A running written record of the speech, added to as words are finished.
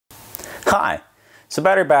Hi. So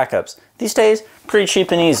battery backups. These days, pretty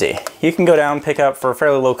cheap and easy. You can go down and pick up for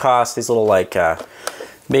fairly low cost these little like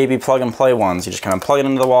baby plug and play ones. You just kind of plug it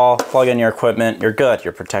into the wall, plug in your equipment, you're good.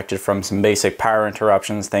 You're protected from some basic power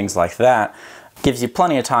interruptions, things like that. Gives you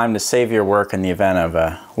plenty of time to save your work in the event of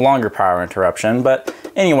a longer power interruption, but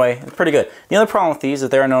anyway, it's pretty good. The other problem with these is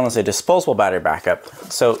they're known as a disposable battery backup.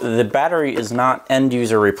 So the battery is not end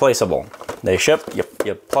user replaceable. They ship,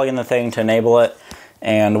 you plug in the thing to enable it,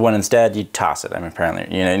 and when it's dead, you toss it. I mean,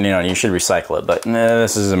 apparently, you should recycle it, but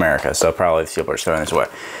this is America, so probably people are just throwing this away.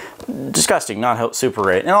 Disgusting, not super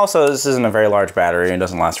great. And also, this isn't a very large battery and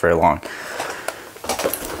doesn't last very long.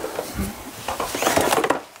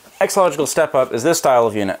 Next logical step up is this style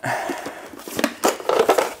of unit.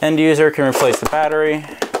 End user can replace the battery,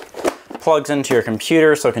 plugs into your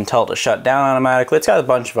computer so it can tell it to shut down automatically. It's got a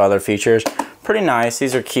bunch of other features. Pretty nice.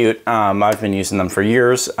 These are cute. I've been using them for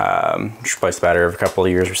years. Just replace the battery every couple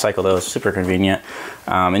of years, recycle those, super convenient.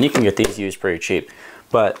 And you can get these used pretty cheap.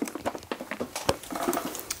 But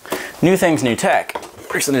new things, new tech.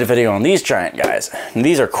 Recently did a video on these giant guys. And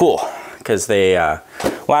these are cool because they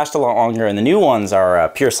last a lot longer, and the new ones are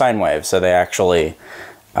pure sine wave, so they actually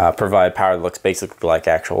provide power that looks basically like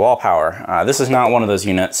actual wall power. This is not one of those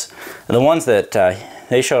units. The ones that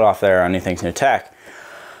they showed off there on New Things New Tech,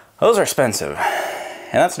 those are expensive,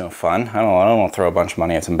 and that's no fun. I don't want to throw a bunch of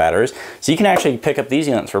money at some batteries. So you can actually pick up these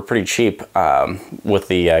units for pretty cheap with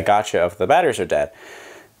the gotcha of the batteries are dead.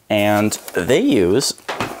 And they either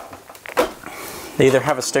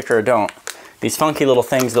have a sticker or don't. These funky little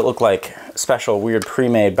things that look like special weird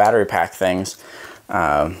pre-made battery pack things.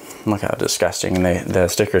 Look how disgusting the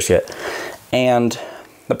stickers get. And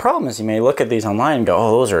the problem is you may look at these online and go,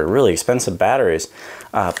 oh, those are really expensive batteries.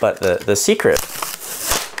 But the secret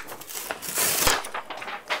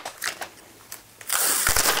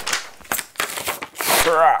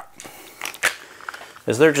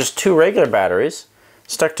is they're just two regular batteries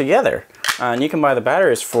stuck together. And you can buy the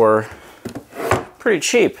batteries for pretty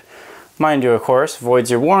cheap. Mind you, of course, voids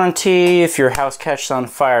your warranty. If your house catches on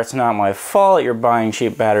fire, it's not my fault. You're buying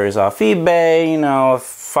cheap batteries off eBay. You know,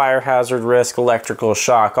 fire hazard risk, electrical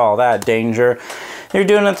shock, all that danger. You're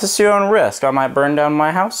doing it to your own risk. I might burn down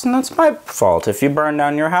my house, and that's my fault. If you burn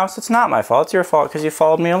down your house, it's not my fault. It's your fault because you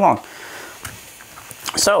followed me along.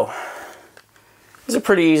 So, these are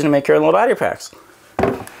pretty easy to make your own little battery packs.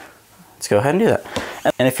 Let's go ahead and do that.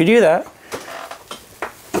 And if you do that,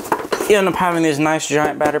 you end up having these nice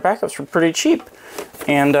giant battery backups for pretty cheap.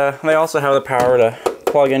 And they also have the power to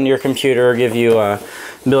plug into your computer, give you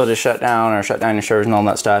ability to shut down your servers and all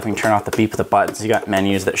that stuff. You can turn off the beep with the buttons. You got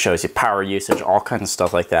menus that shows you power usage, all kinds of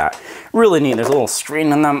stuff like that. Really neat. There's a little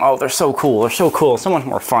screen on them. Oh, they're so cool. They're so cool. So much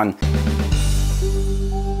more fun.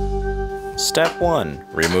 Step 1.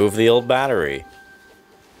 Remove the old battery.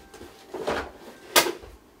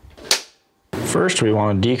 First, we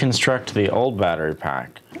want to deconstruct the old battery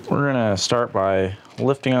pack. We're going to start by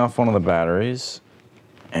lifting off one of the batteries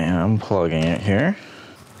and unplugging it here.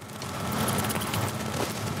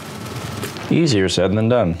 Easier said than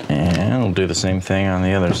done. And we'll do the same thing on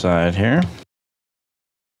the other side here.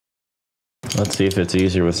 Let's see if it's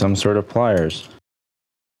easier with some sort of pliers.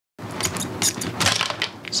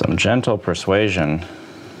 Some gentle persuasion.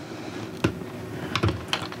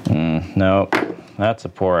 Nope. That's a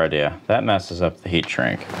poor idea. That messes up the heat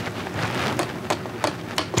shrink.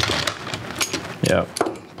 Yep,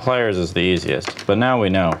 pliers is the easiest, but now we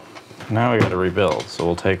know. Now we gotta rebuild. So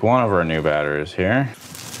we'll take one of our new batteries here.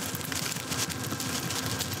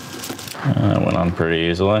 That went on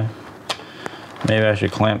pretty easily. Maybe I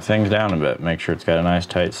should clamp things down a bit, make sure it's got a nice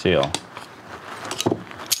tight seal.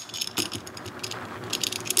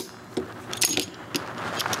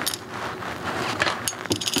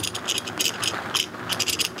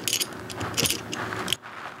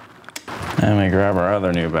 And we grab our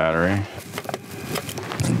other new battery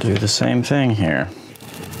and do the same thing here.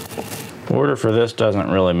 Order for this doesn't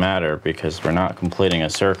really matter because we're not completing a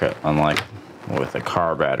circuit, unlike with a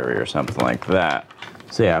car battery or something like that.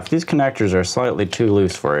 So yeah, if these connectors are slightly too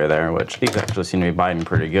loose for you there, which these actually seem to be biting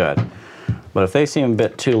pretty good, but if they seem a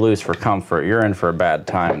bit too loose for comfort, you're in for a bad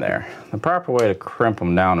time there. The proper way to crimp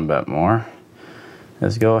them down a bit more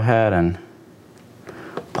is go ahead and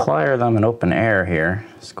plier them in open air here.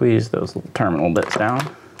 Squeeze those little terminal bits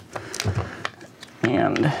down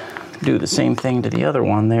and do the same thing to the other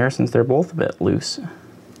one there since they're both a bit loose.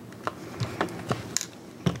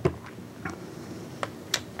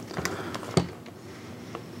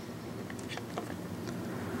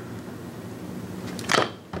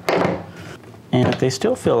 And if they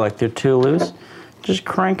still feel like they're too loose, just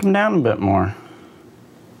crank them down a bit more.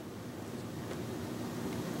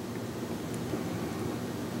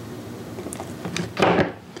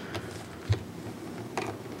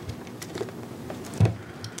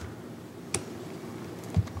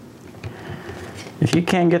 If you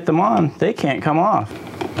can't get them on, they can't come off.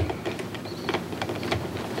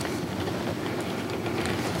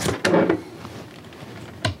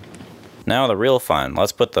 Now the real fun.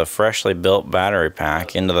 Let's put the freshly built battery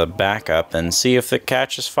pack into the backup and see if it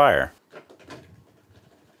catches fire.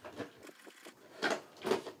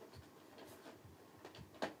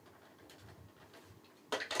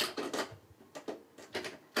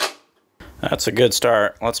 That's a good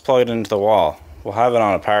start. Let's plug it into the wall. We'll have it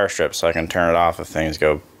on a power strip so I can turn it off if things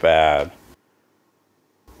go bad.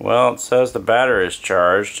 Well, it says the battery is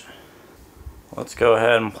charged. Let's go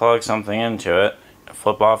ahead and plug something into it.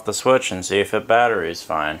 Flip off the switch and see if the battery is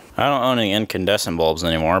fine. I don't own any incandescent bulbs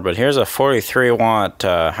anymore, but here's a 43 watt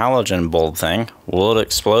halogen bulb thing. Will it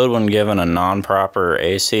explode when given a non-proper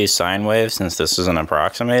AC sine wave, since this is an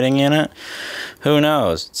approximating unit? Who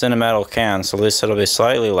knows? It's in a metal can, so at least it'll be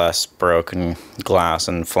slightly less broken glass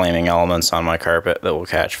and flaming elements on my carpet that will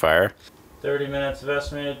catch fire. 30 minutes of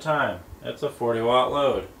estimated time. It's a 40 watt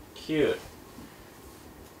load. Cute.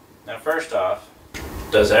 Now first off,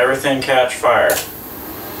 does everything catch fire?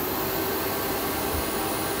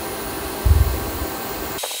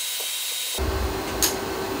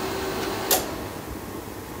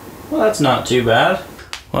 Well, that's not too bad.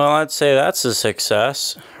 Well, I'd say that's a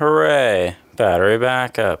success. Hooray! Battery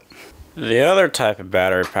backup. The other type of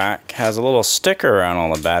battery pack has a little sticker around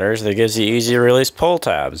all the batteries that gives you easy release pull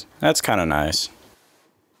tabs. That's kind of nice.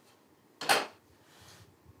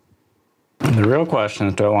 The real question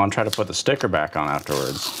is, do I want to try to put the sticker back on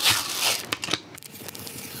afterwards?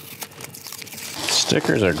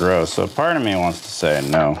 Stickers are gross, so part of me wants to say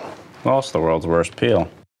no. Also the world's worst peel.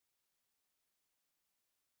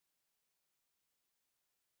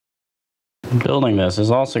 Building this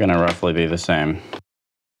is also going to roughly be the same.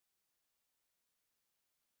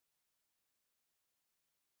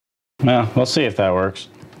 Well, we'll see if that works.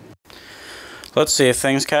 Let's see if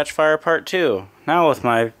things catch fire part 2. Now with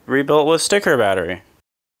my rebuilt with sticker battery.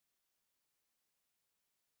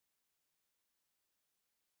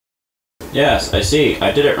 Yes, I see.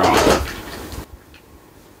 I did it wrong.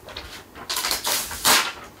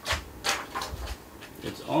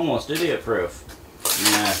 It's almost idiot proof.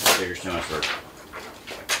 Nah, sticker's too much work.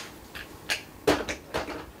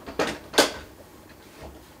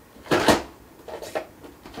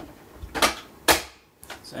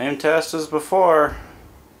 Same test as before.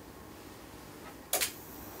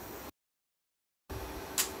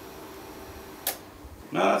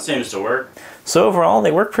 No, that seems to work. So overall,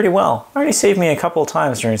 they work pretty well. Already saved me a couple of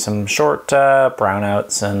times during some short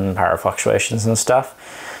brownouts and power fluctuations and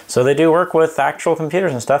stuff. So they do work with actual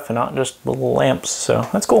computers and stuff and not just little lamps, so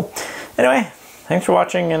that's cool. Anyway, thanks for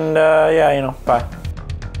watching, and yeah, bye.